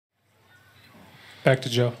Back to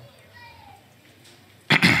Joe.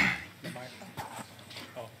 The mic.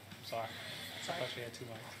 Oh, sorry. I thought she had two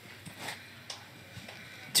mics.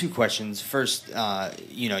 Two questions. First,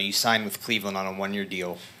 you signed with Cleveland on a one-year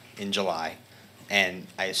deal in July, and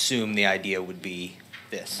I assume the idea would be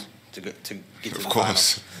this to get to the Of finals.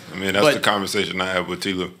 course. I mean, that's the conversation I have with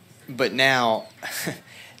Tila. But now,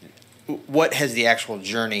 what has the actual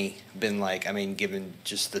journey been like? I mean, given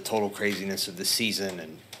just the total craziness of the season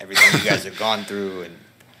and everything you guys have gone through, and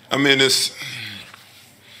I mean, I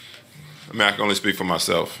can only speak for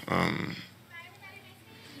myself.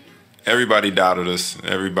 Everybody doubted us.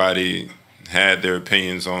 Everybody had their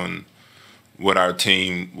opinions on what our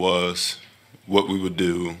team was, what we would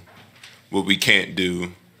do, what we can't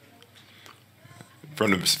do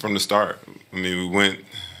from the start. I mean,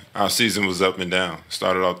 our season was up and down.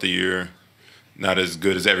 Started off the year not as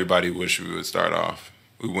good as everybody wished we would start off.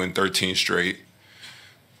 We win 13 straight.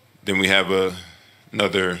 Then we have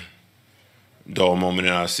another dull moment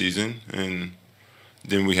in our season, and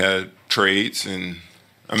then we had trades, and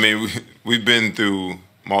I mean, we've been through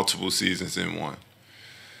multiple seasons in one.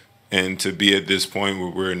 And to be at this point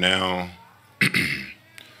where we're now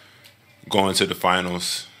going to the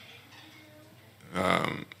finals,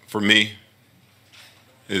 for me,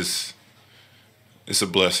 it's a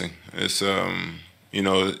blessing. It's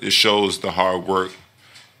it shows the hard work,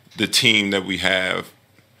 the team that we have,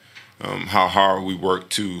 how hard we work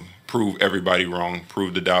to prove everybody wrong,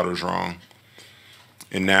 prove the doubters wrong.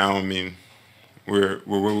 And now, I mean, we're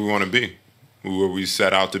where we want to be. We're where we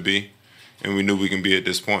set out to be, and we knew we can be at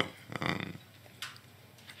this point.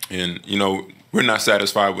 And, we're not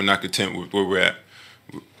satisfied. We're not content with where we're at.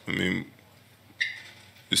 I mean,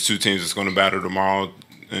 there's two teams that's going to battle tomorrow,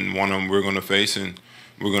 and one of them we're going to face, and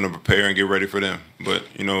we're going to prepare and get ready for them. But,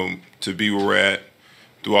 to be where we're at,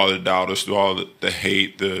 through all the doubters, through all the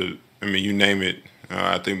hate, you name it,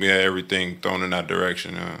 I think we had everything thrown in that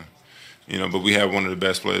direction. But we have one of the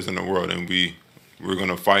best players in the world, and we're going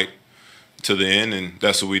to fight to the end, and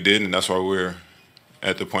that's what we did, and that's why we're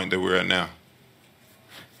at the point that we're at now.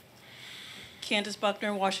 Candace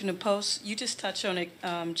Buckner, Washington Post. You just touched on it,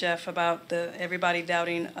 Jeff, about everybody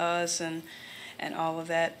doubting us and all of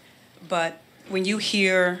that. But when you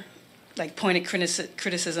hear like pointed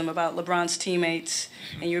criticism about LeBron's teammates,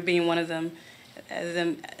 and you're being one of them,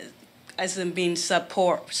 as them being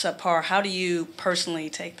subpar, how do you personally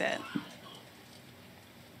take that?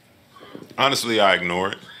 Honestly, I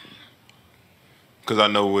ignore it because I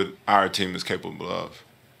know what our team is capable of.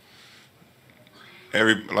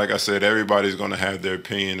 Like I said, everybody's going to have their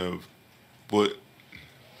opinion of what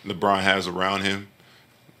LeBron has around him.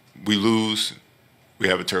 We lose, we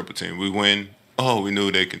have a terrible team. We win, we knew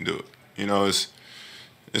they can do it.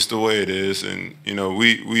 It's the way it is, and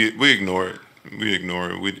we ignore it. We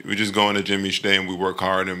ignore it. We just go in the gym each day and we work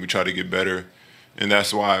hard and we try to get better, and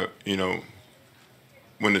that's why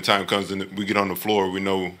when the time comes and we get on the floor, we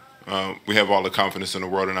know we have all the confidence in the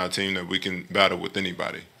world in our team that we can battle with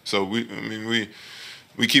anybody. So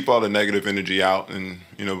we keep all the negative energy out, and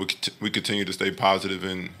we continue to stay positive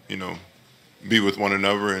and be with one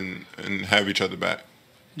another and have each other back.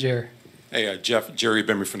 Jerry. Hey, Jeff, Jerry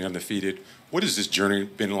Bimmer from The Undefeated. What has this journey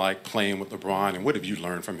been like playing with LeBron, and what have you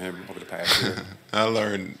learned from him over the past year? I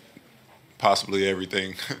learned possibly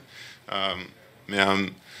everything.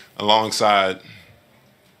 I'm alongside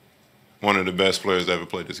one of the best players that ever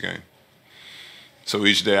played this game. So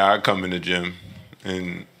each day I come in the gym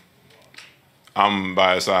and I'm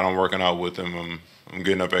by his side. I'm working out with him. I'm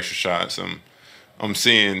getting up extra shots. I'm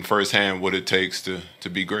seeing firsthand what it takes to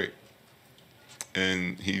be great.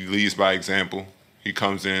 And he leads by example. He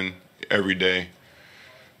comes in every day,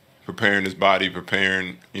 preparing his body,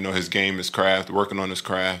 preparing his game, his craft, working on his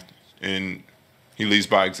craft, and he leads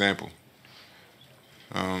by example.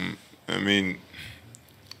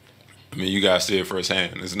 You guys see it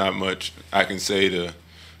firsthand. There's not much I can say to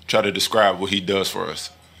try to describe what he does for us.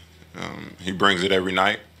 He brings it every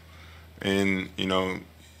night, and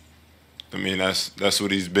that's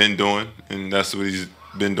what he's been doing, and that's what he's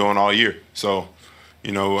been doing all year. So,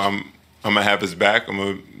 I'm gonna have his back. I'm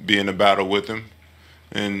gonna be in a battle with him,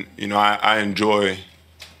 and I enjoy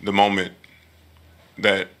the moment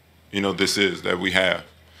that this is that we have,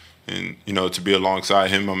 and to be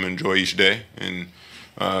alongside him, I'm gonna enjoy each day and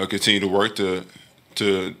continue to work to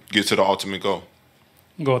get to the ultimate goal.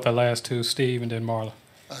 Go with the last two, Steve and then Marla.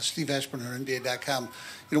 Steve Ashburner, NBA.com.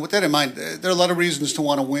 With that in mind, there are a lot of reasons to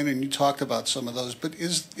want to win, and you talked about some of those. But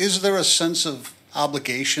is there a sense of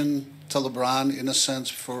obligation to LeBron, in a sense,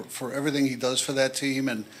 for everything he does for that team?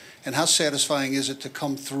 And how satisfying is it to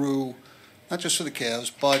come through, not just for the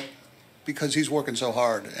Cavs, but because he's working so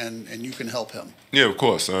hard, and you can help him. Yeah, of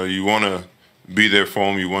course. You want to be there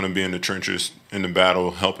for him. You want to be in the trenches, in the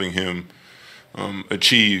battle, helping him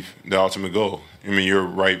achieve the ultimate goal. I mean, you're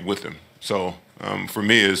right with him. So for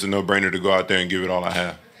me, it's a no-brainer to go out there and give it all I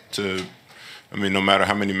have. No matter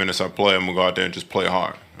how many minutes I play, I'm going to go out there and just play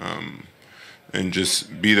hard and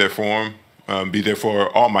just be there for him, be there for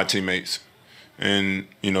all my teammates, and,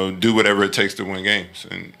 do whatever it takes to win games.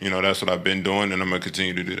 And, that's what I've been doing, and I'm going to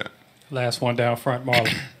continue to do that. Last one down front,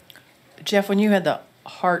 Marlon. Jeff, when you had the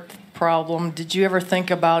heart problem, did you ever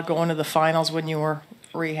think about going to the finals when you were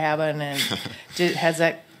rehabbing? And has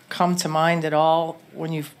that come to mind at all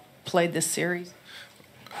when you've played this series?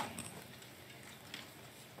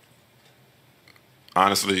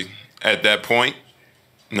 Honestly, at that point,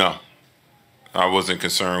 no. I wasn't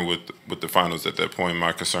concerned with the finals at that point.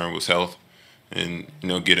 My concern was health and,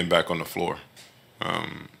 getting back on the floor.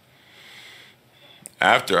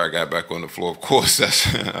 After I got back on the floor, of course,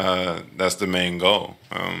 that's the main goal,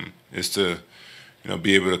 is to,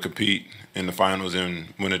 be able to compete in the finals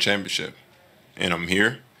and win a championship. And I'm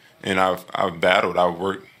here, and I've battled. I've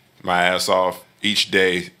worked my ass off each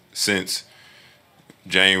day since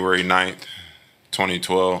January 9th,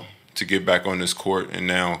 2012, to get back on this court and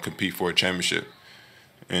now compete for a championship.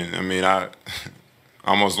 And, I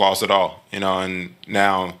almost lost it all, and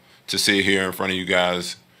now to sit here in front of you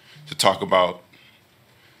guys to talk about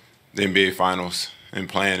the NBA Finals and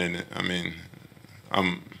playing in it.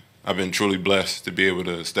 I've been truly blessed to be able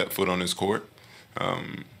to step foot on this court,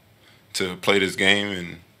 to play this game,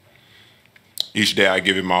 and each day I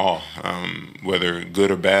give it my all. Whether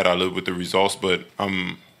good or bad, I live with the results, but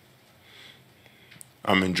I'm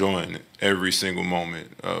enjoying every single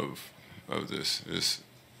moment of this.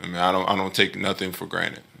 I don't take nothing for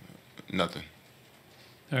granted. Nothing.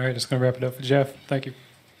 All right, that's going to wrap it up for Jeff. Thank you.